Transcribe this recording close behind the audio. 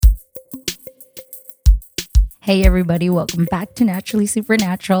Hey, everybody, welcome back to Naturally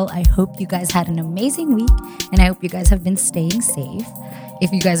Supernatural. I hope you guys had an amazing week and I hope you guys have been staying safe.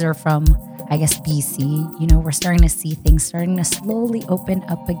 If you guys are from, I guess, BC, we're starting to see things starting to slowly open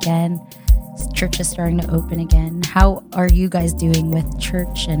up again. Church is starting to open again. How are you guys doing with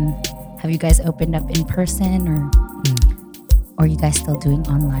church? And have you guys opened up in person or are you guys still doing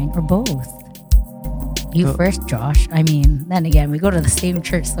online or both? You first, Josh. I mean, then again, we go to the same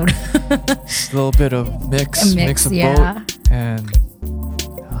church, so It's a little bit of mix of yeah. both, and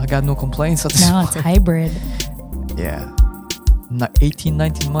I got no complaints at this Now point. it's hybrid. Yeah, 18,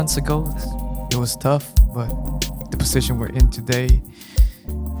 19 months ago, it was tough, but the position we're in today,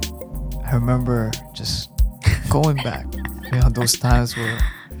 I remember just going back, those times where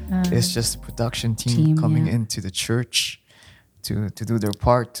it's just the production team coming into the church to do their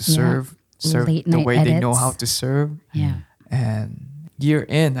part, to serve Late the night way they know edits. how to serve. Yeah. And year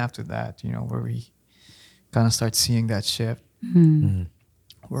in after that, where we kind of start seeing that shift,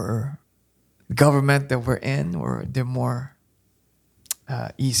 where the government that we're in, where they're more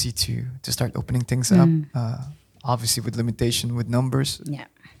easy to start opening things up. Obviously, with limitation with numbers. Yeah.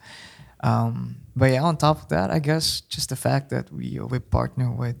 But yeah, on top of that, I guess just the fact that we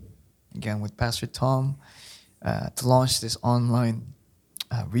partner with Pastor Tom to launch this online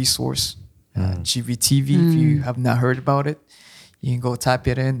resource, GVTV. If you have not heard about it, you can go type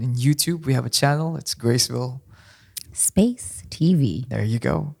it in YouTube. We have a channel. It's Graceville Space TV. There you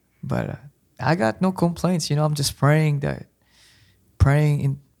go. But I got no complaints. I'm just praying for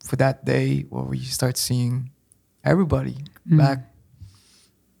that day where we start seeing everybody back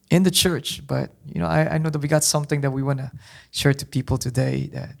in the church. But I know that we got something that we want to share to people today.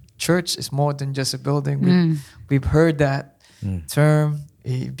 That church is more than just a building. We've heard that term.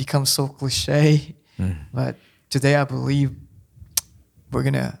 It becomes so cliche. But today I believe we're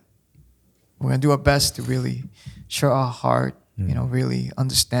gonna do our best to really share our heart. Really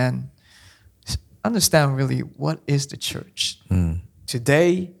understand really what is the church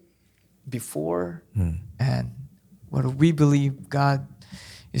today, before, and what do we believe God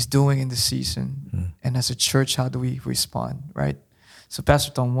is doing in the season, and as a church, how do we respond, right? So,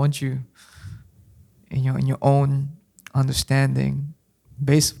 Pastor Tom, won't you, in your own understanding,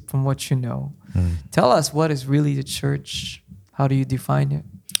 based from what you know, tell us what is really the church? How do you define it?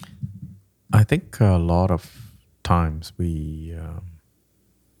 I think a lot of times we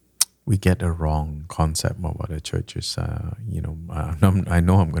get a wrong concept of what a church is. I know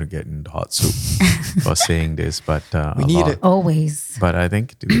I'm going to get in the hot soup for saying this, but we need it always. But I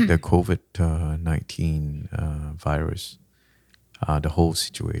think the COVID-19 virus, the whole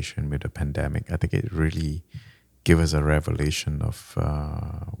situation with the pandemic, I think it really gave us a revelation of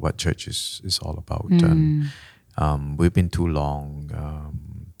what church is all about. And we've been too long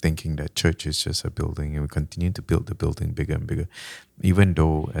thinking that church is just a building, and we continue to build the building bigger and bigger. Even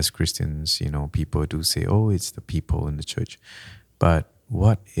though as Christians, people do say, oh, it's the people in the church. But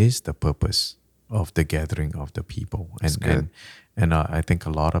what is the purpose of the gathering of the people? And I think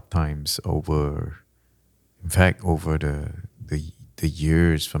a lot of times over the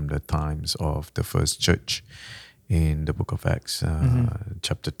years from the times of the first church in the book of Acts,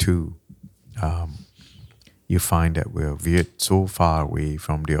 chapter 2, you find that we're veered so far away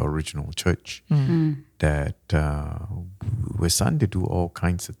from the original church that we're starting to do all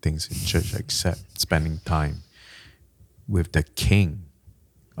kinds of things in church except spending time with the King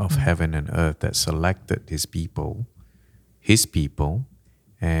of heaven and earth that selected his people.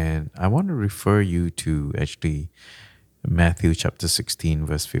 And I want to refer you to actually Matthew chapter 16,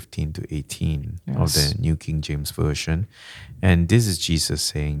 verse 15 to 18 of the New King James Version. And this is Jesus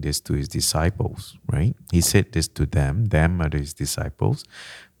saying this to his disciples, right? He said this to them are his disciples.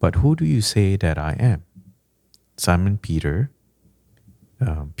 But who do you say that I am? Simon Peter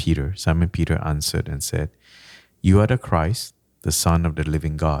answered and said, you are the Christ, the Son of the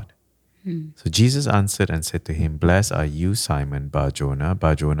living God. So Jesus answered and said to him, blessed are you, Simon Bar-Jonah.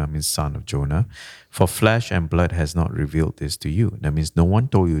 Bar-Jonah means son of Jonah. For flesh and blood has not revealed this to you. That means no one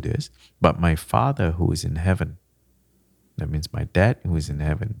told you this, but my Father who is in heaven. That means my dad who is in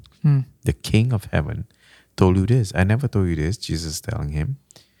heaven, the King of heaven, told you this. I never told you this, Jesus is telling him,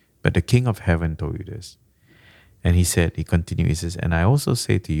 but the King of heaven told you this. And he continued, he says, and I also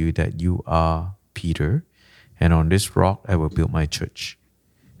say to you that you are Peter, and on this rock I will build my church.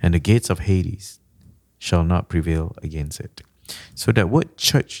 And the gates of Hades shall not prevail against it. So that word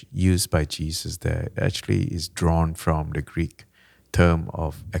church used by Jesus there actually is drawn from the Greek term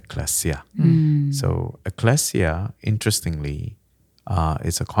of ekklesia. So ekklesia, interestingly,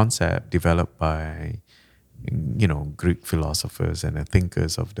 is a concept developed by Greek philosophers and the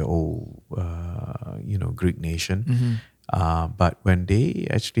thinkers of the old, Greek nation. But when they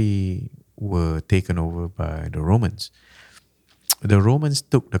actually were taken over by the Romans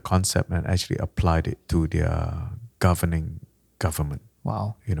took the concept and actually applied it to their governing government.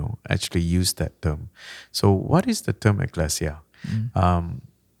 Wow. Actually used that term. So what is the term ecclesia?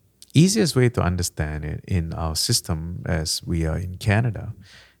 Easiest way to understand it in our system as we are in Canada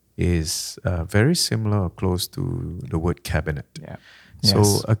is very similar or close to the word cabinet. Yeah. So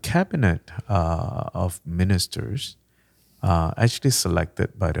Yes. a cabinet of ministers actually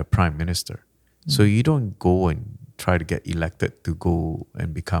selected by the prime minister. So you don't go and try to get elected to go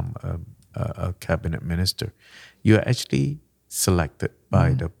and become a cabinet minister. You're actually selected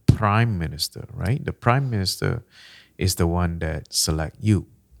by the prime minister, right? The prime minister is the one that select you.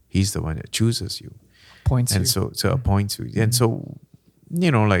 He's the one that chooses you. Points And you. so appoints you. And so,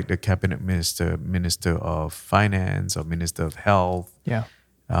 like the cabinet minister, minister of finance or minister of health. Yeah.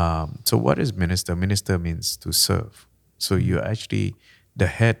 So what is minister? Minister means to serve. So you're actually the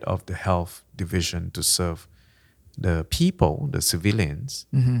head of the health division to serve the people, the civilians,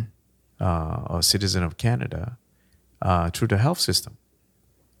 or citizen of Canada through the health system.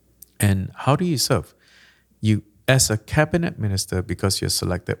 And how do you serve? You, as a cabinet minister, because you're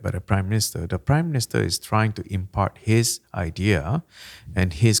selected by the prime minister is trying to impart his idea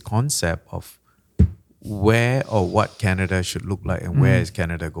and his concept of where or what Canada should look like and where is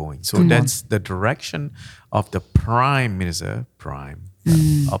Canada going. So that's the direction of the prime minister,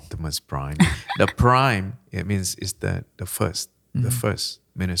 Optimus Prime. The prime, it means is the first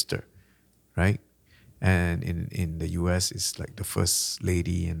minister, right? And in the US, it's like the first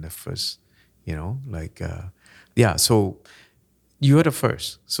lady and the first, so you are the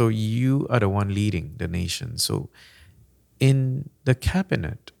first. So you are the one leading the nation. So in the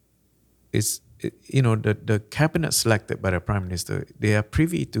cabinet, the cabinet selected by the prime minister, they are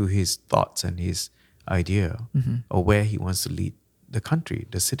privy to his thoughts and his idea of where he wants to lead the country,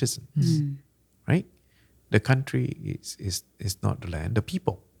 the citizens, right? The country is not the land, the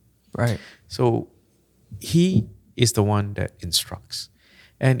people. Right. So he is the one that instructs.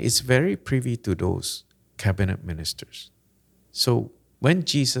 And it's very privy to those cabinet ministers. So when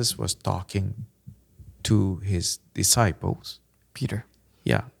Jesus was talking to his disciples, Peter.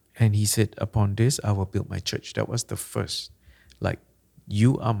 yeah, and he said, upon this I will build my church. That was the first. Like,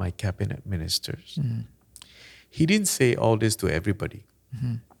 you are my cabinet ministers. He didn't say all this to everybody.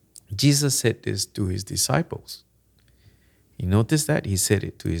 Jesus said this to his disciples. You notice that? He said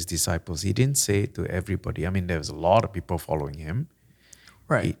it to his disciples. He didn't say it to everybody. I mean, there was a lot of people following him.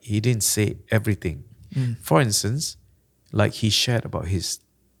 Right. He didn't say everything. For instance, like he shared about his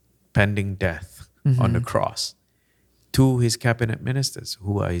pending death on the cross to his cabinet ministers,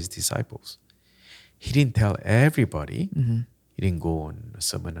 who are his disciples. He didn't tell everybody. He didn't go on a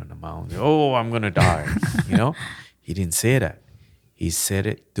sermon on the mount. Oh, I'm going to die. He didn't say that. He said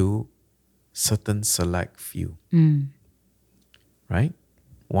it to certain select few, right?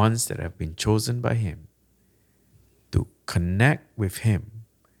 Ones that have been chosen by him to connect with him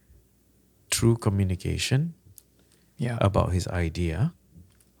through communication Yeah. about his idea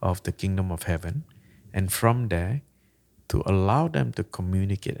of the kingdom of heaven, and from there to allow them to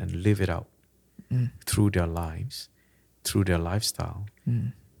communicate and live it out through their lives, through their lifestyle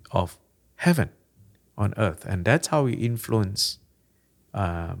of heaven on earth. And that's how we influence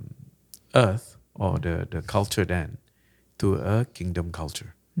earth or the culture then to a kingdom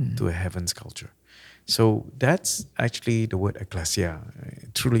culture, to a heaven's culture. So that's actually the word ecclesia.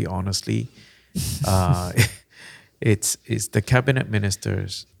 Truly, honestly, it's the cabinet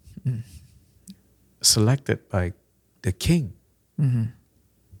ministers selected by the king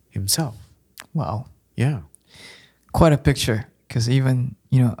himself. Wow. Yeah. Quite a picture, because even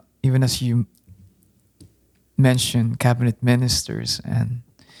as you mentioned cabinet ministers and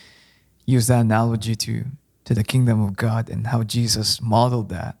use that analogy to the kingdom of God and how Jesus modeled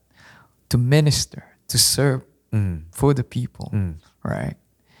that to minister, to serve for the people, right?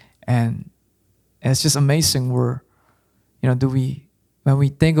 And it's just amazing when we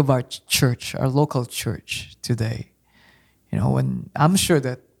think about church, our local church today, when I'm sure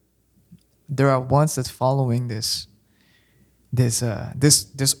that there are ones that's following this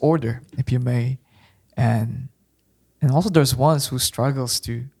order, if you may, and also there's ones who struggles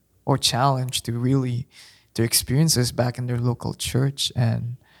to or challenge to really to experience this back in their local church,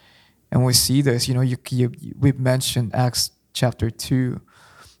 and we see this. We've mentioned Acts chapter 2,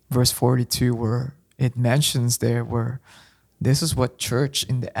 verse 42, where it mentions there where this is what church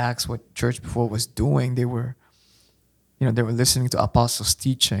in the Acts, what church before was doing. They were listening to apostles'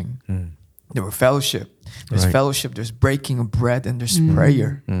 teaching. there were fellowship. There's Right. fellowship. There's breaking of bread, and there's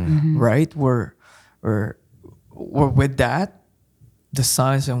prayer. Right? We're with that, the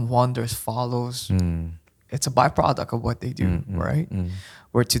signs and wonders follows. It's a byproduct of what they do. Right?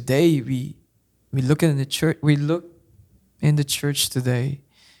 Where today we look in the church. We look in the church today.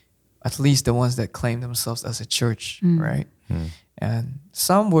 At least the ones that claim themselves as a church, right? And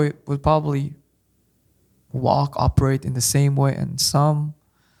some would probably operate in the same way, and some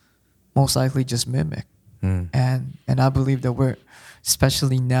most likely just mimic. And I believe that we're,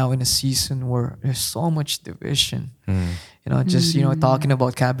 especially now in a season where there's so much division, talking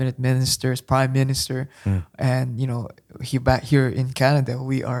about cabinet ministers, prime minister, and back here in Canada,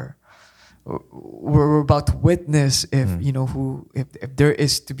 we're about to witness if if there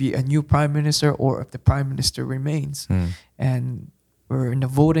is to be a new prime minister or if the prime minister remains. And we're in a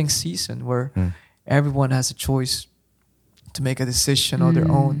voting season where everyone has a choice to make a decision on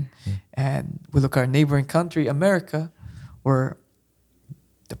their own. And we look at our neighboring country, America, where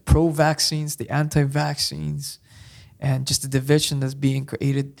the pro-vaccines, the anti-vaccines, and just the division that's being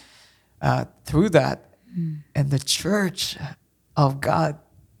created through that. And the church of God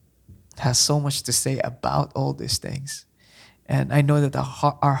has so much to say about all these things. And I know that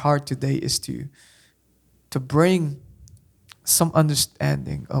our heart today is to bring some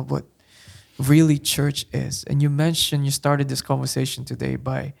understanding of what really church is. And you started this conversation today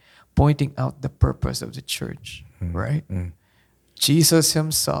by pointing out the purpose of the church, right? Jesus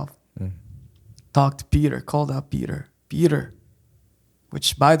himself talked to Peter, called out Peter,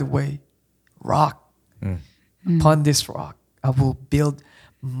 which, by the way, rock. Upon this rock, I will build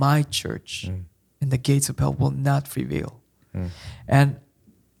my church, and the gates of hell will not prevail. And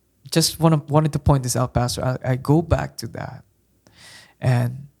just wanted to point this out, Pastor. I go back to that,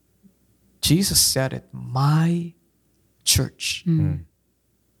 and Jesus said it, my church.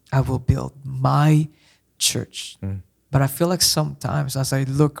 I will build my church. But I feel like sometimes as I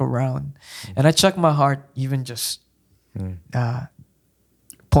look around and I check my heart, even just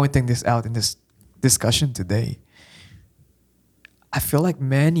pointing this out in this discussion today, I feel like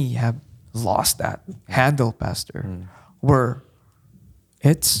many have lost that handle, Pastor, where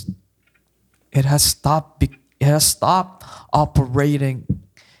it has stopped operating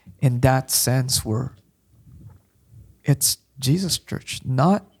in that sense where it's Jesus' church,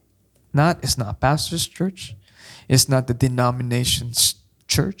 it's not pastor's church, it's not the denomination's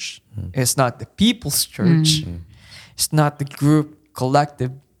church, it's not the people's church, it's not the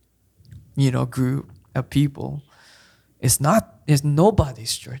collective group of people. It's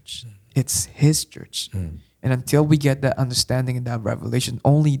nobody's church. It's his church. And until we get that understanding and that revelation,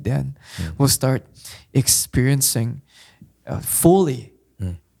 only then we'll start experiencing fully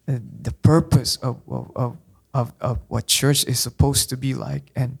the purpose of what church is supposed to be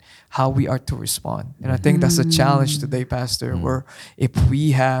like and how we are to respond. And I think that's a challenge today, Pastor, where if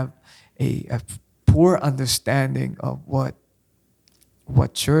we have a poor understanding of what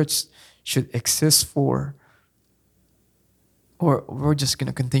church should exist for, or we're just going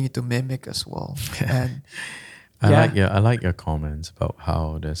to continue to mimic as well. And I like your comments about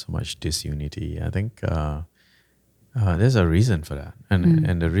how there's so much disunity. I think there's a reason for that,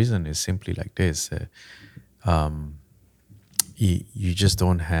 and the reason is simply like this: you just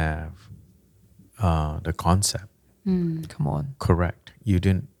don't have the concept. Come on, correct. You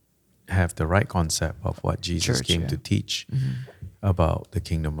didn't have the right concept of what Jesus came to teach about the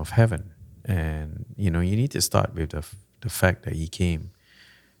kingdom of heaven, and you need to start with the fact that he came,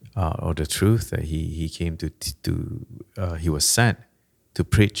 or the truth that he came to he was sent to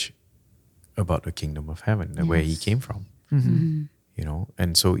preach about the kingdom of heaven, where he came from.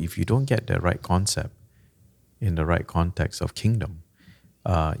 And so if you don't get the right concept in the right context of kingdom,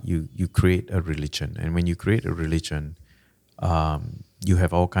 you create a religion, and when you create a religion, you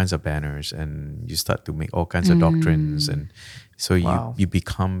have all kinds of banners, and you start to make all kinds of doctrines, and so you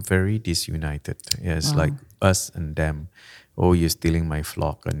become very disunited. It's like us and them. Oh, you're stealing my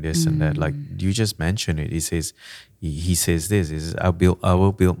flock and this and that. Like you just mentioned it. He says this. He says, I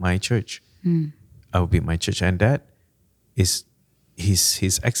will build my church. I will build my church, and that is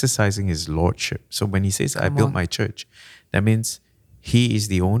he's exercising his lordship. So when he says, I built my church, that means he is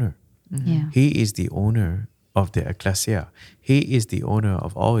the owner. He is the owner of the ecclesia. He is the owner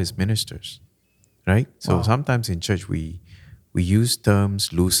of all his ministers, right? So sometimes in church we use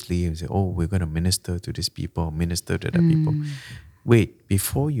terms loosely and say, oh, we're going to minister to these people, minister to that people. Wait,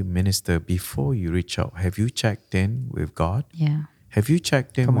 before you minister, before you reach out, have you checked in with God? Have you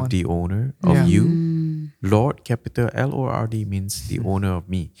checked in with the owner of you? Lord, capital Lord means the owner of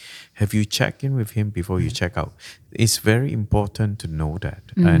me. Have you checked in with him before you check out? It's very important to know that.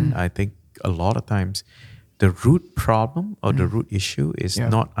 And I think a lot of times the root problem or the root issue is Yeah.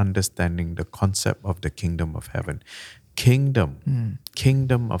 not understanding the concept of the kingdom of heaven.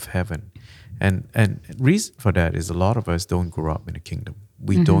 Kingdom of heaven. And reason for that is a lot of us don't grow up in a kingdom.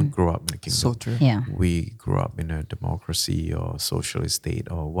 We don't grow up in a kingdom. So true. Yeah. We grew up in a democracy or socialist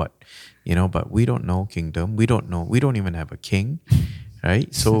state or what, but we don't know kingdom. We don't even have a king,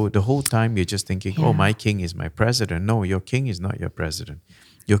 right? So the whole time you're just thinking, Yeah. oh, my king is my president. No, your king is not your president.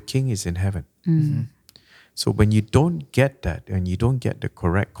 Your king is in heaven. So when you don't get that and you don't get the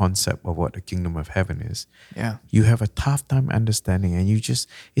correct concept of what the kingdom of heaven is, Yeah. you have a tough time understanding, and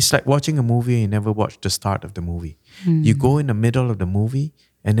it's like watching a movie and you never watch the start of the movie. You go in the middle of the movie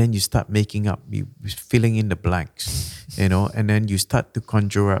and then you start filling in the blanks, and then you start to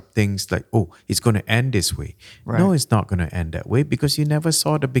conjure up things like, oh, it's going to end this way. Right. No, it's not going to end that way because you never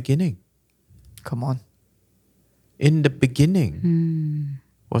saw the beginning. Come on. In the beginning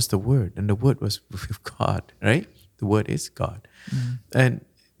was the Word, and the Word was with God, right? The Word is God. And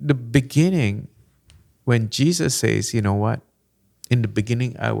the beginning, when Jesus says, you know what? In the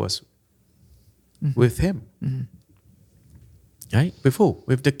beginning, I was with Him. Right? Before,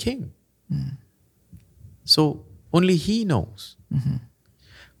 with the King. So only He knows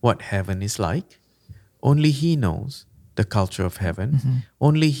what heaven is like. Only He knows the culture of heaven.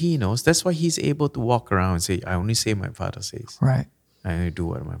 Only He knows. That's why He's able to walk around and say, I only say my Father says. Right. I only do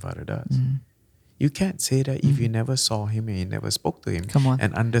what my Father does. You can't say that if you never saw Him and you never spoke to Him Come on.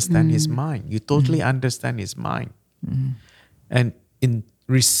 and understand His mind. You totally understand His mind. And in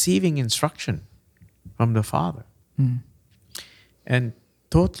receiving instruction from the Father and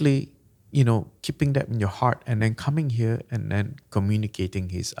totally, keeping that in your heart and then coming here and then communicating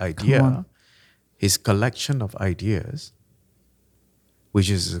His idea, on. His collection of ideas, which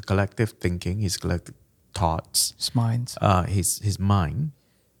is a collective thinking, His collective thoughts, It's minds. his mind,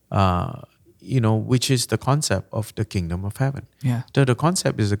 which is the concept of the kingdom of heaven. Yeah. So the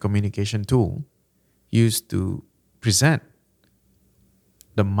concept is a communication tool used to present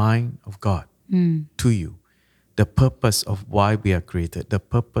the mind of God to you, the purpose of why we are created, the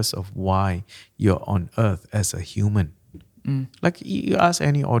purpose of why you're on earth as a human. Like you ask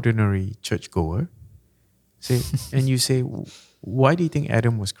any ordinary churchgoer, and you say, why do you think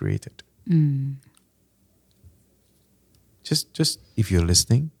Adam was created? Just if you're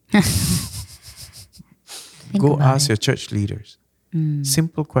listening, go about ask your church leaders.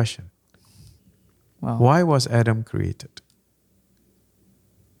 Simple question. Wow. Why was Adam created?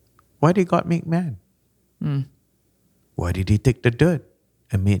 Why did God make man? Why did He take the dirt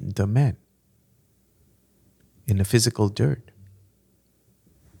and made into man? In the physical dirt.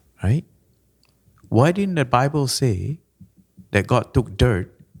 Right? Why didn't the Bible say that God took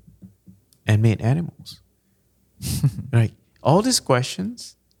dirt and made animals? Right? All these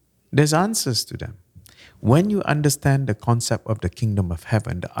questions, there's answers to them. When you understand the concept of the kingdom of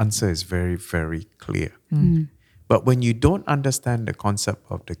heaven, the answer is very, very clear. But when you don't understand the concept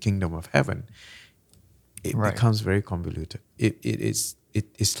of the kingdom of heaven, it Right. becomes very convoluted.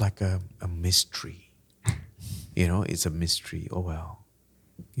 It's like a mystery. It's a mystery. Oh, well,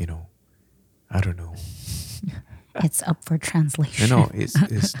 I don't know. It's up for translation.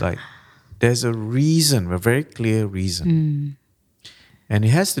 It's like there's a reason, a very clear reason. And it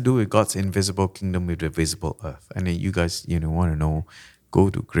has to do with God's invisible kingdom with the visible earth. And then you guys, want to know, go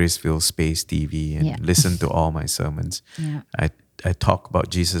to Graceville Space TV and Yeah. listen to all my sermons. Yeah. I talk about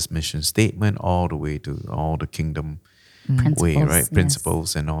Jesus' mission statement all the way to all the kingdom Principles, way, right? yes.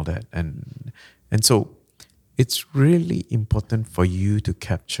 Principles and all that. And so it's really important for you to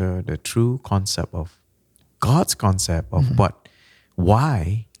capture the true concept of God's concept of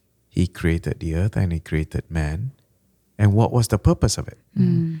why He created the earth and He created man and what was the purpose of it.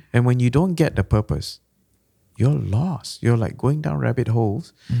 And when you don't get the purpose, you're lost. You're like going down rabbit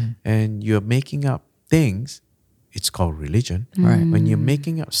holes and you're making up things. It's called religion. Right. When you're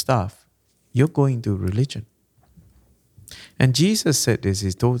making up stuff, you're going to religion. And Jesus said this,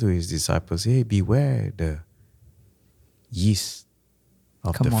 He told to His disciples, hey, beware the yeast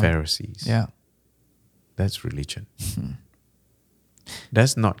of Come the on. Pharisees. Yeah. That's religion.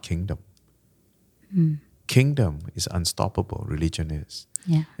 That's not kingdom. Kingdom is unstoppable, religion is.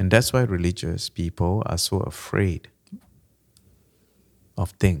 Yeah. And that's why religious people are so afraid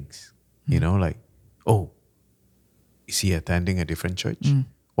of things. Like, oh, is he attending a different church?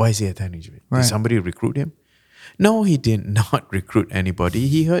 Why is he attending church? Right. Did somebody recruit him? No, he did not recruit anybody.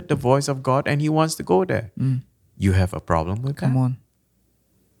 He heard the voice of God and he wants to go there. You have a problem with Come that? on.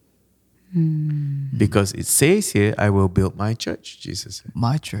 Because it says here, I will build my church, Jesus said.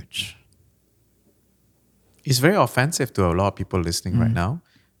 My church. It's very offensive to a lot of people listening right now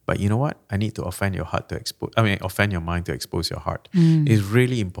But you know what? I need to offend your heart to expose. I mean, offend your mind to expose your heart. It's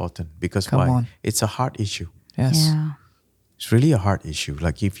really important because Come why? on. It's a heart issue. Yes. Yeah. It's really a heart issue.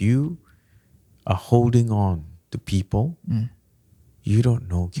 Like if you are holding on to people, you don't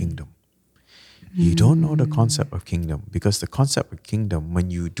know kingdom. You don't know the concept of kingdom, because the concept of kingdom, when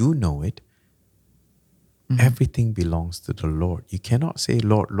you do know it, everything belongs to the Lord. You cannot say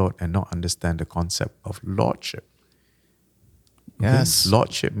Lord, Lord, and not understand the concept of lordship. Okay? Yes.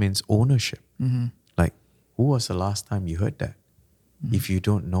 Lordship means ownership. Like, who was the last time you heard that? If you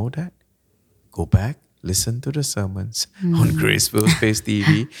don't know that, go back, listen to the sermons on Graceful Space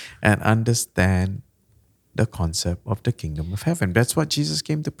TV and understand the concept of the kingdom of heaven. That's what Jesus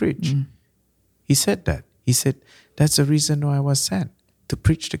came to preach. He said that. He said, that's the reason why I was sent, to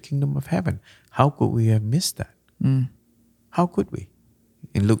preach the kingdom of heaven. How could we have missed that? How could we?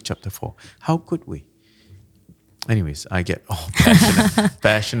 In Luke chapter 4. How could we? Anyways, I get all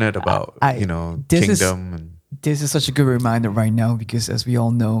passionate about, this is- kingdom. And This is such a good reminder right now, because as we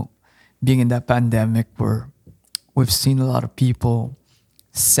all know, being in that pandemic where we've seen a lot of people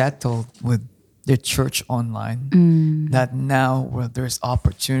settled with their church online, that now where there's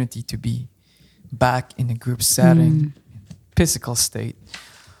opportunity to be back in a group setting, physical state,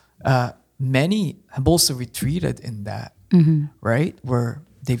 many have also retreated in that, right? Where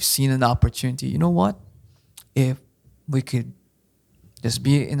they've seen an opportunity. You know what? If we could just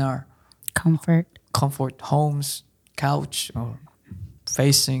be in our comfort homes, couch, or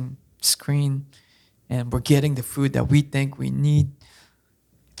facing screen, and we're getting the food that we think we need,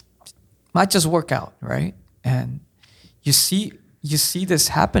 might just work out, right? And you see this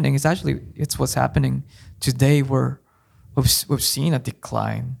happening. It's what's happening today, where we've seen a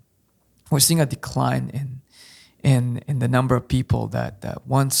decline. We're seeing a decline in the number of people that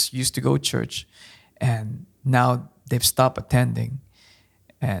once used to go to church, and now they've stopped attending,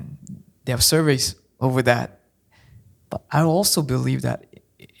 and they have surveys over that. But I also believe that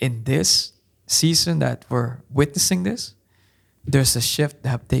in this season that we're witnessing this, there's a shift that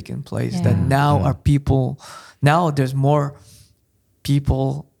have taken place. That now now there's more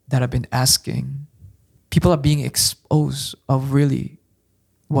people that have been asking. People are being exposed of really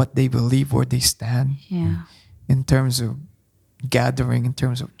what they believe, where they stand in terms of gathering, in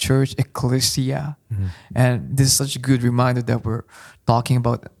terms of church, ecclesia. And this is such a good reminder that we're talking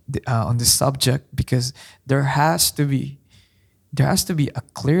about on this subject, because there has to be a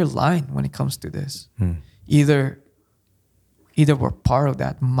clear line when it comes to this. Either we're part of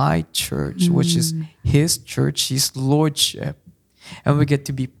that, my church, which is his church, his lordship, and we get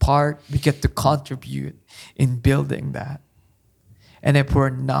to be part, we get to contribute in building that. And if we're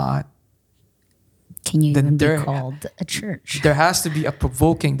not, Can you then even be there- called a church? there has to be a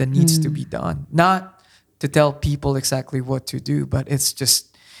provoking that needs to be done. Not to tell people exactly what to do, but it's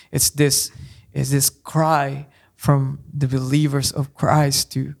this cry from the believers of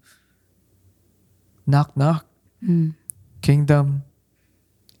Christ to knock, knock. Kingdom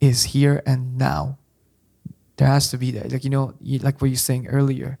is here and now. There has to be that. Like what you're saying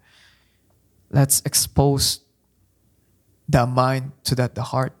earlier. Let's expose the mind so that the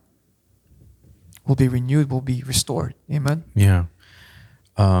heart will be renewed, will be restored. Amen. yeah.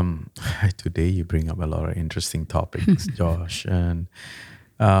 Today you bring up a lot of interesting topics, Josh, and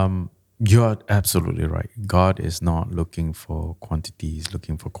you're absolutely right. God is not looking for quantity; He's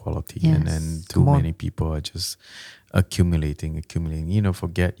looking for quality. And Yes. then too Come on. many people are just accumulating.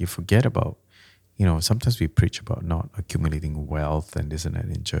 You forget about. Sometimes we preach about not accumulating wealth and this and that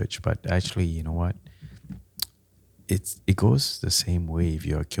in church, but actually, you know what? It goes the same way if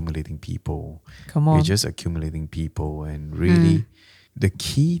you're accumulating people. Come on. You're just accumulating people, and really, the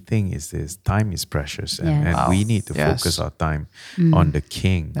key thing is this: time is precious, and Yes. we need to Yes. focus our time on the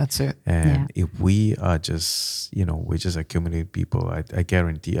King. That's it. And if we are just, we're just accumulating people, I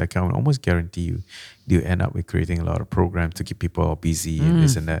guarantee, I can almost guarantee you end up with creating a lot of programs to keep people all busy and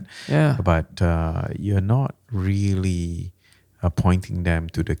this and that. Yeah. But you're not really pointing them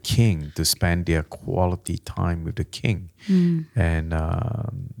to the King to spend their quality time with the King. And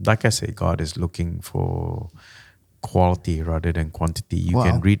like I say, God is looking for quality rather than quantity. You Wow.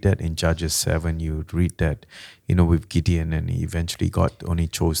 can read that in Judges 7. You read that, with Gideon, and eventually God only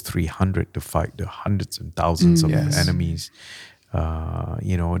chose 300 to fight the hundreds and thousands of Yes. enemies,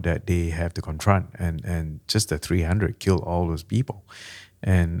 that they have to confront. And just the 300 killed all those people.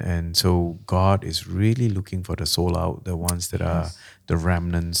 And so God is really looking for the soul out, the ones that are the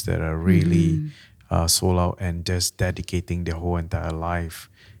remnants that are really soul out and just dedicating their whole entire life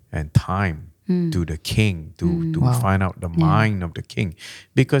and time to the king to Wow. find out the mind of the king.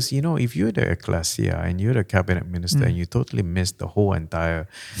 Because, if you're the ecclesia and you're the cabinet minister and you totally miss the whole entire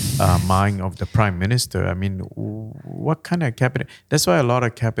mind of the prime minister, I mean, what kind of cabinet? That's why a lot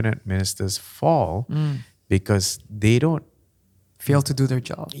of cabinet ministers fall because they don't. Fail to do their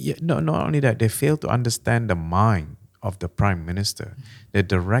job. Yeah, no, not only that, they fail to understand the mind of the prime minister, the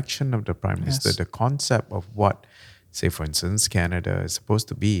direction of the prime minister, Yes. the concept of what, say, for instance, Canada is supposed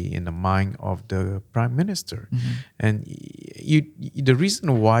to be in the mind of the prime minister. And the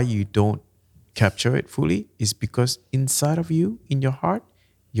reason why you don't capture it fully is because inside of you, in your heart,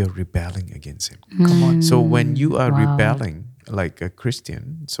 you're rebelling against him. Come on. So when you are Wow. rebelling, like a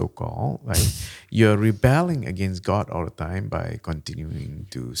Christian, so-called, like you're rebelling against God all the time by continuing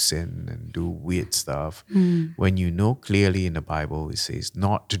to sin and do weird stuff. When you know clearly in the Bible it says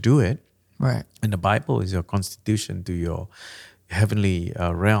not to do it, Right. and the Bible is your constitution to your heavenly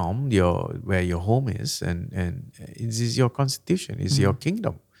realm, where your home is, and it is your constitution, it's your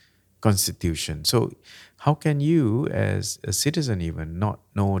kingdom constitution. So how can you, as a citizen even, not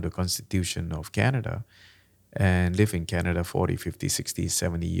know the constitution of Canada and live in Canada 40, 50, 60,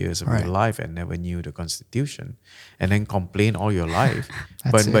 70 years of Right. your life and never knew the constitution, and then complain all your life,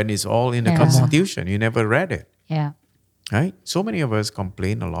 That's but it. when it's all in the Yeah. constitution, you never read it, Yeah. right? So many of us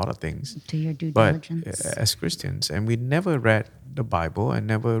complain a lot of things, Do your due but diligence. as Christians, and we never read the Bible and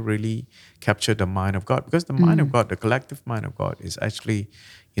never really captured the mind of God, because the mind of God, the collective mind of God, is actually,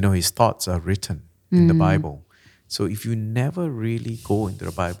 His thoughts are written in the Bible. So if you never really go into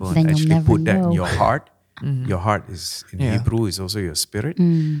the Bible and Then you'll actually never put that in know. your heart, your heart is in Yeah. Hebrew is also your spirit,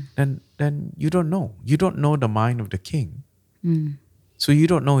 then you don't know. You don't know the mind of the king. So you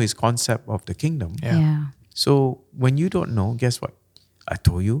don't know his concept of the kingdom. Yeah. Yeah. So when you don't know, guess what? I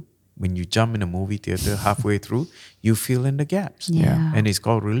told you, when you jump in a movie theater halfway through, you fill in the gaps. Yeah. And it's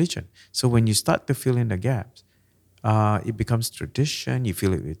called religion. So when you start to fill in the gaps, it becomes tradition. You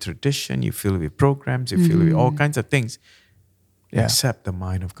fill it with tradition. You fill it with programs. You fill it with all kinds of things, Yeah. except the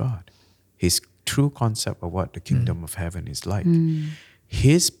mind of God. His true concept of what the kingdom of heaven is like.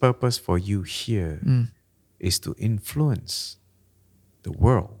 His purpose for you here is to influence the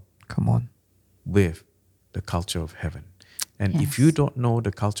world Come on. with the culture of heaven. And if you Yes. don't know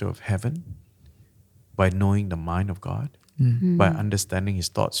the culture of heaven by knowing the mind of God, by understanding his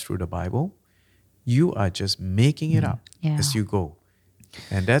thoughts through the Bible, you are just making it up Yeah. as you go.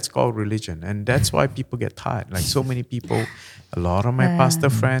 And that's called religion. And that's why people get tired. Like so many people, a lot of my pastor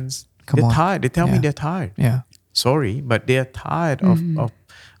friends, Come they're on. tired. They tell me Yeah. they're tired. Yeah. Sorry, but they're tired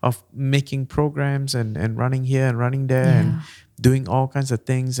of making programs and running here and running there and doing all kinds of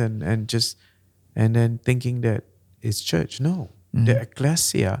things and then thinking that it's church. No. The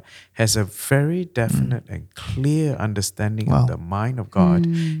ecclesia has a very definite and clear understanding Wow. of the mind of God,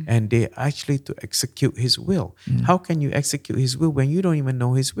 and they actually to execute his will. How can you execute his will when you don't even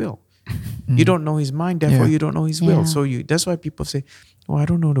know his will? You don't know his mind, therefore Yeah. you don't know his will. Yeah. So that's why people say, "Oh, I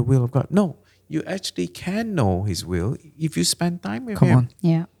don't know the will of God." No, you actually can know his will if you spend time with Come him. on.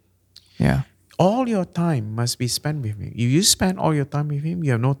 Yeah. Yeah. All your time must be spent with him. If you spend all your time with him,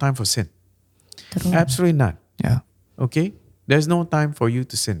 you have no time for sin. True. Absolutely none. Yeah. Okay? There's no time for you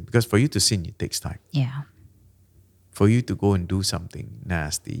to sin, because for you to sin, it takes time. Yeah. For you to go and do something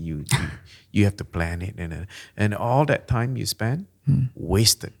nasty, you have to plan it, and all that time you spend,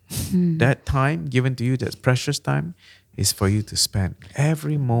 wasted. That time given to you, that's precious time, is for you to spend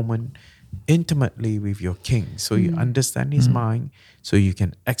every moment intimately with your king, so you understand his mind, so you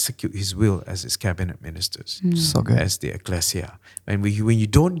can execute his will as his cabinet ministers, So good. as the ecclesia. And when you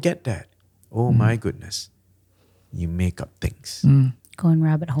don't get that, oh my goodness, you make up things. Go in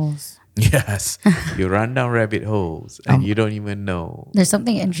rabbit holes. Yes, you run down rabbit holes and you don't even know. There's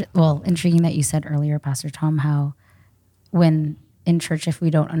something intriguing that you said earlier, Pastor Tom, how when in church, if we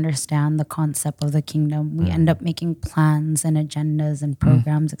don't understand the concept of the kingdom, we end up making plans and agendas and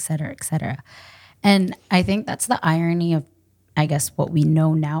programs, et cetera, et cetera. And I think that's the irony of, I guess, what we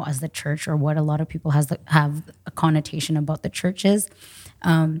know now as the church, or what a lot of people have a connotation about the church is.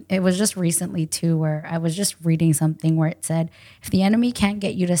 It was just recently too, where I was just reading something where it said, if the enemy can't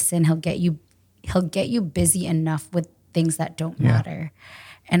get you to sin, he'll get you busy enough with things that don't matter.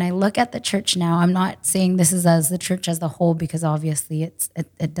 And I look at the church now. I'm not saying this is as the church as the whole, because obviously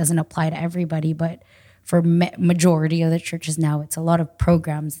it doesn't apply to everybody. But for majority of the churches now, it's a lot of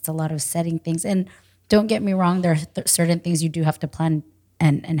programs. It's a lot of setting things. And don't get me wrong, there are certain things you do have to plan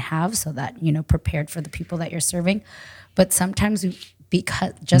and have, so that prepared for the people that you're serving. But sometimes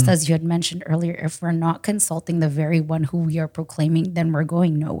because just as you had mentioned earlier, if we're not consulting the very one who we are proclaiming, then we're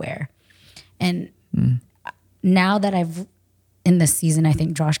going nowhere. And now that I've in this season, I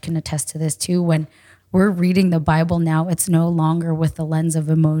think Josh can attest to this too, when we're reading the Bible now, it's no longer with the lens of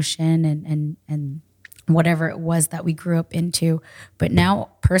emotion and whatever it was that we grew up into. But now,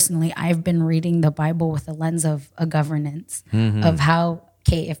 personally, I've been reading the Bible with a lens of a governance of how,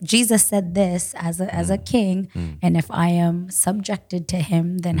 okay, if Jesus said this as a king, and if I am subjected to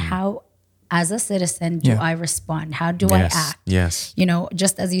him, then how, as a citizen, do I respond? How do I act? Yes. You know,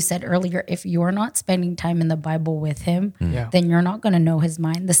 just as you said earlier, if you're not spending time in the Bible with him, Yeah. then you're not going to know his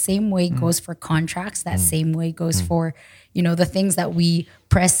mind. The same way goes for contracts. That same way goes for, you know, the things that we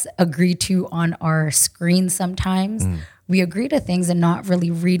press agree to on our screen sometimes. We agree to things and not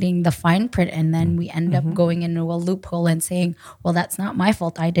really reading the fine print. And then we end up going into a loophole and saying, well, that's not my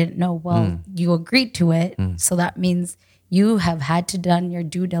fault. I didn't know. Well, you agreed to it. So that means you have had to done your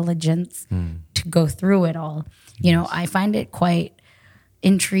due diligence to go through it all. You know, I find it quite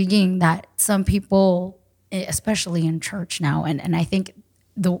intriguing that some people, especially in church now, and I think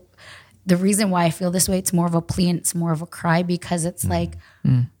the reason why I feel this way, it's more of a plea and it's more of a cry, because it's like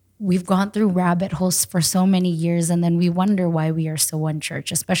we've gone through rabbit holes for so many years, and then we wonder why we are so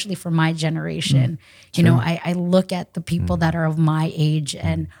unchurched, especially for my generation. You know, I look at the people that are of my age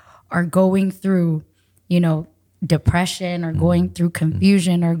and are going through, you know, depression or going through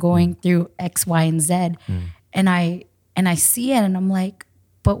confusion or going through X, Y, and Z. And I see it and I'm like,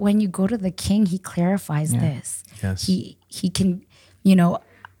 but when you go to the King, he clarifies this. Yes. He can, you know,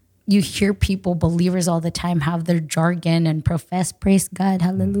 you hear people, believers all the time, have their jargon and profess, praise God,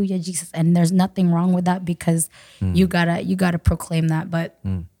 hallelujah, Jesus. And there's nothing wrong with that, because you gotta proclaim that. But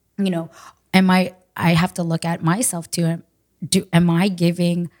you know, I have to look at myself too. Am I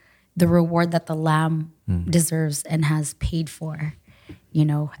giving the reward that the Lamb deserves and has paid for? You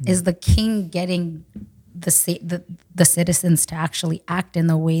know, is the King getting the citizens to actually act in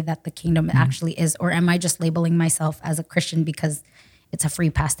the way that the kingdom actually is? Or am I just labeling myself as a Christian because it's a free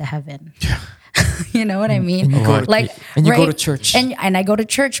pass to heaven? You know what I mean? And you go to church. And I go to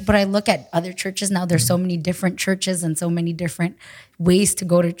church, but I look at other churches now. There's so many different churches and so many different ways to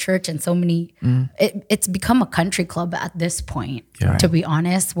go to church, and so many. It's become a country club at this point, to be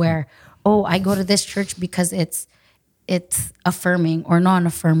honest. Where I go to this church because it's affirming or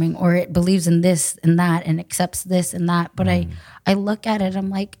non-affirming, or it believes in this and that and accepts this and that. But I look at it, I'm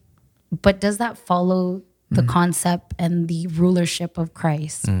like, but does that follow the concept and the rulership of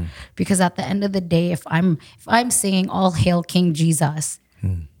Christ? Because at the end of the day, if I'm saying all hail King Jesus,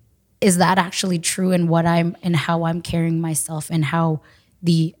 is that actually true in what I'm and how I'm carrying myself, and how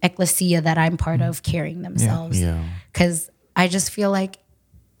the ecclesia that I'm part of carrying themselves? Because I just feel like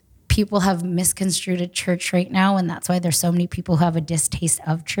people have misconstrued a church right now, and that's why there's so many people who have a distaste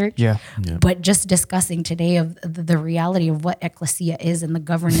of church. But just discussing today of the reality of what ecclesia is and the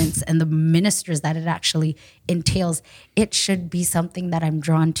governance and the ministers that it actually entails, it should be something that I'm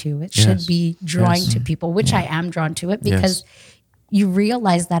drawn to. It should be drawing to people, which I am drawn to it, because you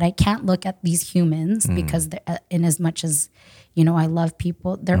realize that I can't look at these humans because in as much as, you know, I love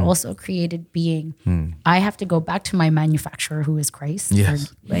people, they're also a created being. I have to go back to my manufacturer, who is Christ or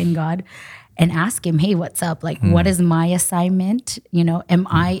in God, and ask him, hey, what's up? Like, what is my assignment? You know, am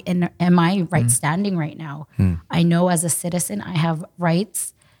I right standing right now? I know as a citizen, I have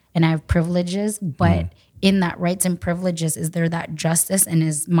rights and I have privileges, but in that rights and privileges, is there that justice, and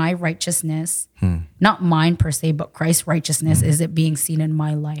is my righteousness, not mine per se, but Christ's righteousness, is it being seen in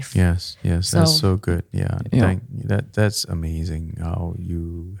my life? Yes, that's so good. That's amazing how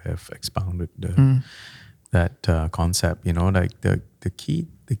you have expounded that concept. You know, like the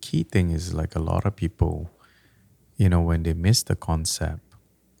key thing is, like, a lot of people, you know, when they miss the concept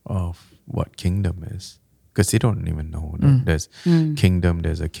of what kingdom is, because they don't even know that there's kingdom,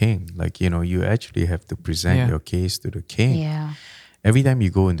 there's a king. Like, you know, you actually have to present your case to the king. Every time you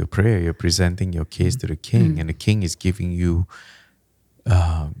go into prayer, you're presenting your case to the king, and the king is giving you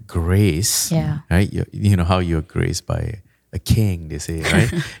grace, right? You know how you're graced by a king, they say,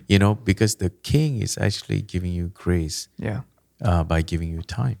 right? You know, because the king is actually giving you grace by giving you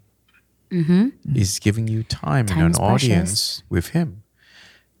time. He's giving you time and an audience with him.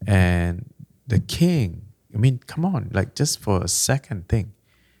 And the king, I mean, come on, like, just for a second think,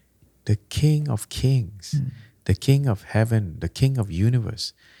 the King of Kings, the King of Heaven, the King of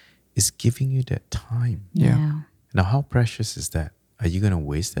Universe is giving you that time. Now, how precious is that? Are you going to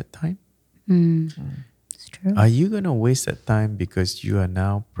waste that time? It's true. Are you going to waste that time because you are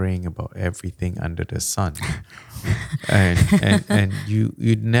now praying about everything under the sun? and you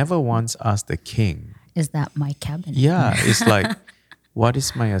never once asked the king, is that my cabinet? It's like, what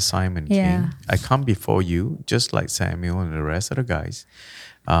is my assignment, King? I come before you, just like Samuel and the rest of the guys.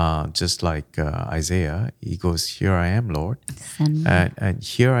 Just like Isaiah, he goes, "Here I am, Lord," Send me. and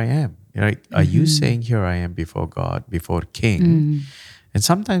here I am. Right? Are you saying, "Here I am" before God, before King? And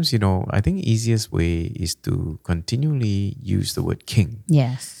sometimes, I think easiest way is to continually use the word King.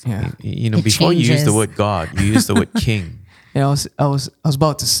 Yes. Yeah. It Before you use the changes. word God, you use the word King. I was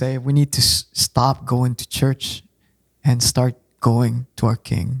about to say we need to stop going to church and start going to our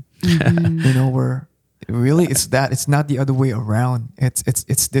King. Where really it's not the other way around.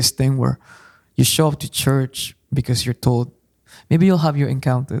 It's this thing where you show up to church because you're told maybe you'll have your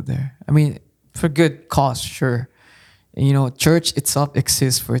encounter there. I mean, for good cause, sure. Church itself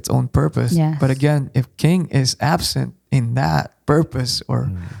exists for its own purpose. Yes. But again, if King is absent in that purpose or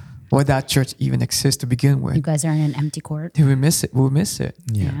why that church even exists to begin with, You guys are in an empty court. we miss it. We'll miss it.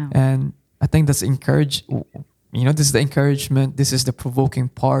 Yeah. And I think that's this is the encouragement. This is the provoking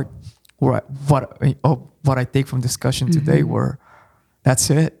part where what I take from discussion today, where that's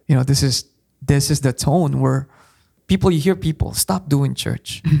it. This is the tone where you hear people stop doing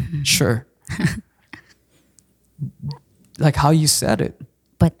church. Sure. Like how you said it.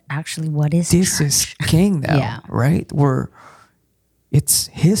 But actually, what is This church? is King now, Yeah. right? Where it's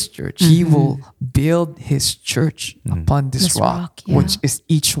his church. He will build his church upon this This rock, rock, yeah. which is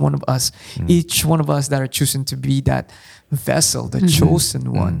each one of us. Each one of us that are choosing to be that vessel, the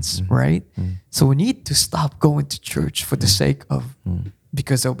chosen ones, right? So we need to stop going to church for the sake of,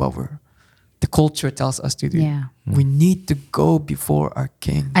 because of the culture tells us to do. Yeah. We need to go before our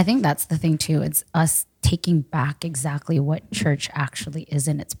King. I think that's the thing too. It's us taking back exactly what church actually is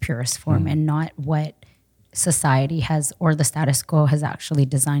in its purest form and not what society has or the status quo has actually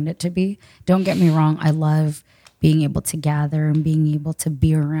designed it to be. Don't get me wrong. I love being able to gather and being able to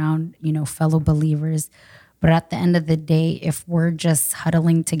be around, fellow believers. But at the end of the day, if we're just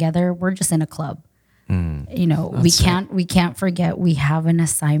huddling together, we're just in a club. We can't forget we have an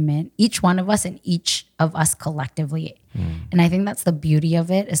assignment, each one of us and each of us collectively. And I think that's the beauty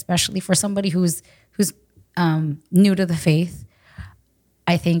of it, especially for somebody who's new to the faith.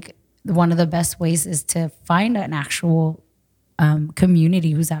 I think one of the best ways is to find an actual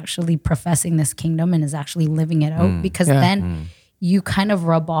community who's actually professing this kingdom and is actually living it out, because then you kind of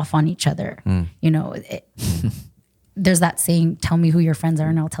rub off on each other. There's that saying, tell me who your friends are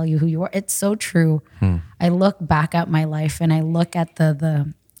and I'll tell you who you are. It's so true. I look back at my life and I look at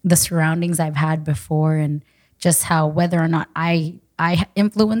the surroundings I've had before and just how, whether or not I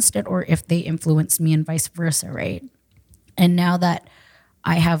influenced it or if they influenced me and vice versa, right? And now that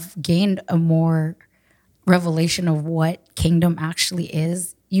I have gained a more revelation of what kingdom actually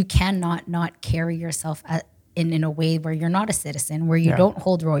is, you cannot not carry yourself in a way where you're not a citizen, where you don't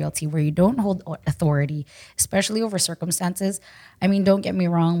hold royalty, where you don't hold authority, especially over circumstances. I mean, don't get me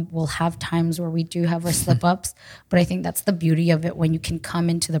wrong, we'll have times where we do have our slip-ups, but I think that's the beauty of it, when you can come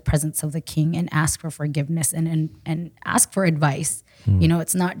into the presence of the King and ask for forgiveness and ask for advice.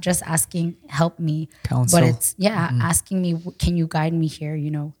 It's not just asking, help me, Counsel. but it's asking me, can you guide me here?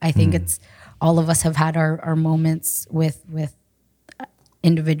 I think it's, all of us have had our moments with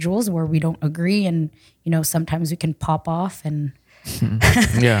individuals where we don't agree, and sometimes we can pop off and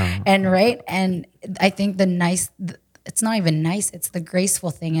and I think it's not even nice, it's the graceful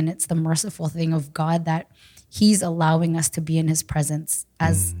thing and it's the merciful thing of God that he's allowing us to be in his presence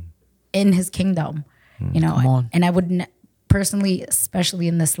as in his kingdom. Come on. And I would personally, especially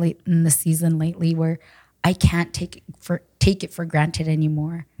in this season lately, where I can't take it for granted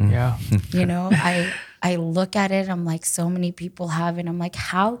anymore. Yeah. I look at it, I'm like, so many people have it. I'm like,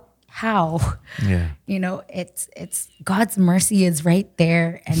 how? Yeah. It's God's mercy is right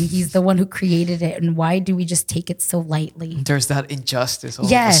there, and he's the one who created it. And why do we just take it so lightly? There's that injustice all of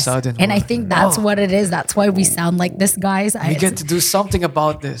a Yes. sudden. And I where, think that's what it is. That's why we sound like this, guys. we get to do something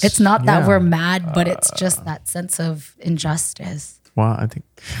about this. It's not that Yeah. we're mad, but it's just that sense of injustice. Well, I think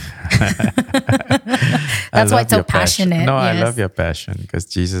That's why it's so your passion. passionate. No, I yes. love your passion, because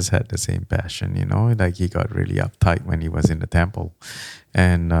Jesus had the same passion. Like he got really uptight when he was in the temple,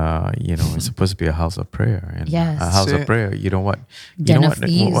 and it's supposed to be a house of prayer, and Yes. a house That's of it. prayer. You know what? Den of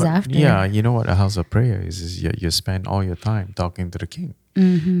thieves after. Yeah, you know what a house of prayer is you spend all your time talking to the King.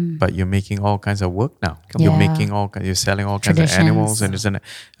 But you're making all kinds of work now. You're Yeah. making you're selling all kinds of animals Traditions. and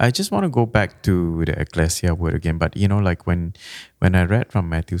I just want to go back to the ecclesia word again. But like when I read from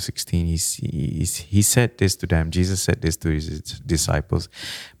Matthew 16, he said this to them. Jesus said this to his disciples,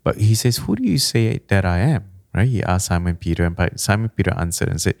 but he says, "Who do you say that I am?" Right? He asked Simon Peter, and Simon Peter answered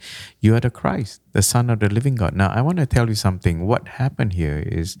and said, "You are the Christ, the Son of the living God." Now, I want to tell you something. What happened here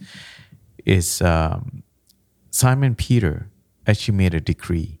is Simon Peter actually made a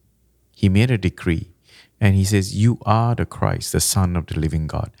decree. He made a decree. And he says, you are the Christ, the Son of the living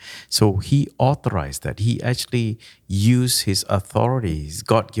God. So he authorized that. He actually used his authority, his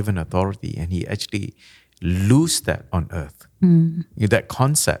God-given authority, and he actually loosed that on earth. That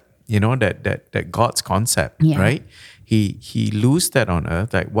concept, that God's concept, Yeah. right? He loosed that on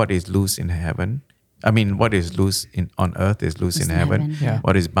earth, like what is loose in heaven. I mean, what is loose on earth is loose in heaven. Yeah.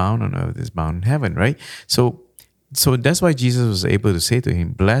 What is bound on earth is bound in heaven, right? So that's why Jesus was able to say to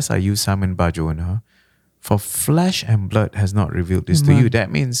him, blessed are you, Simon Bar-Jonah, for flesh and blood has not revealed this to you.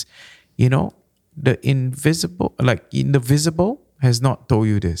 That means, the invisible, like in the visible, has not told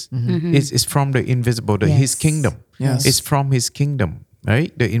you this. It's from the invisible, his kingdom. Yes. It's from his kingdom,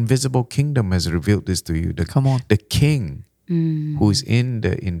 right? The invisible kingdom has revealed this to you. Come on. The king who is in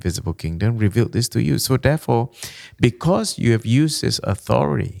the invisible kingdom revealed this to you. So therefore, because you have used this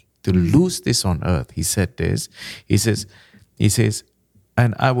authority to loose this on earth, he said this. He says,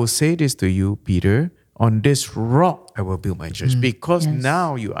 and I will say this to you, Peter, on this rock I will build my church. Because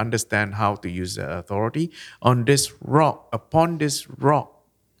now you understand how to use the authority. On this rock, upon this rock,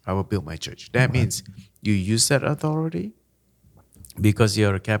 I will build my church. That means you use that authority because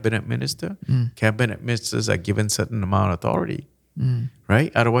you're a cabinet minister. Cabinet ministers are given certain amount of authority,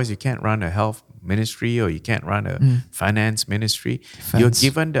 right? Otherwise, you can't run a health ministry or you can't run a finance ministry. You're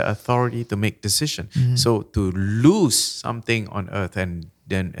given the authority to make decisions. So to lose something on earth, and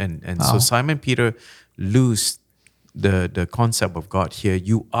so Simon Peter loosed the concept of God here.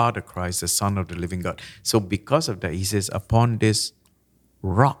 You are the Christ, the Son of the living God. So because of that, he says, upon this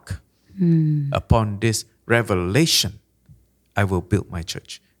rock, upon this revelation, I will build my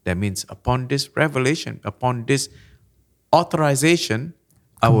church. That means upon this revelation, upon this authorization,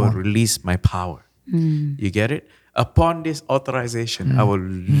 I will release my power. You get it? Upon this authorization, I will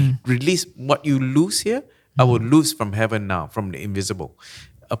release what you lose here. I will lose from heaven now, from the invisible.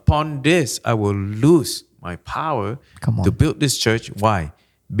 Upon this, I will lose my power to build this church. Why?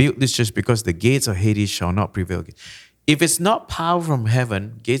 Build this church because the gates of Hades shall not prevail. If it's not power from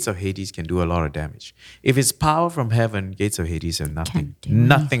heaven, gates of Hades can do a lot of damage. If it's power from heaven, gates of Hades have nothing. Can't do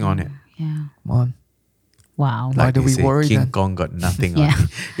Nothing on it. Yeah. Come on. Wow. Why Like do they we say, worry King then? Kong got nothing Yeah.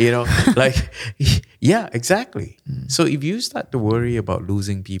 on it. Yeah, exactly. So if you start to worry about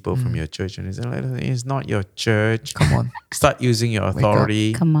losing people from your church, and it's not your church. Come on. Start using your up.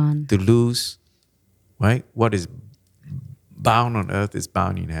 authority Come on. to lose, right? What is bound on earth is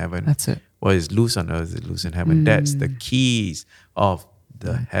bound in heaven. That's it. What is loose on earth is loose in heaven. That's the keys of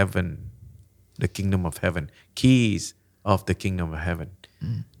the heaven, the kingdom of heaven. Keys of the kingdom of heaven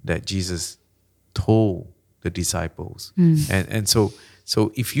that Jesus told the disciples. And so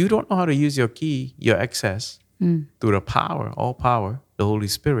if you don't know how to use your key, your access to the power, all power, the Holy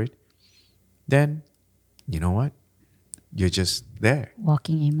Spirit, then you know what? You're just there.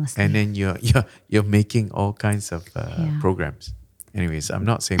 Walking aimlessly. And then you're making all kinds of programs. Anyways, I'm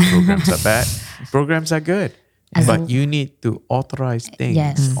not saying programs are bad. Programs are good. But you need to authorize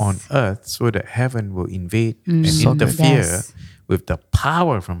things on earth so that heaven will invade and So good. interfere with the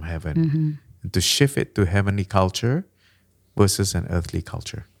power from heaven and to shift it to heavenly culture versus an earthly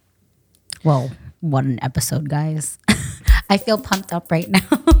culture. Well, what an episode, guys. I feel pumped up right now.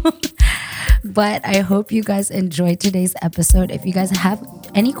 But I hope you guys enjoyed today's episode. If you guys have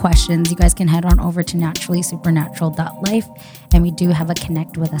any questions, you guys can head on over to naturallysupernatural.life. And we do have a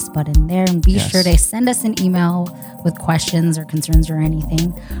connect with us button there. And be sure to send us an email with questions or concerns or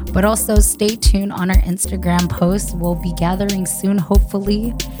anything. But also stay tuned on our Instagram posts. We'll be gathering soon,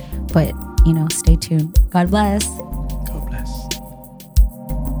 hopefully. But, stay tuned. God bless.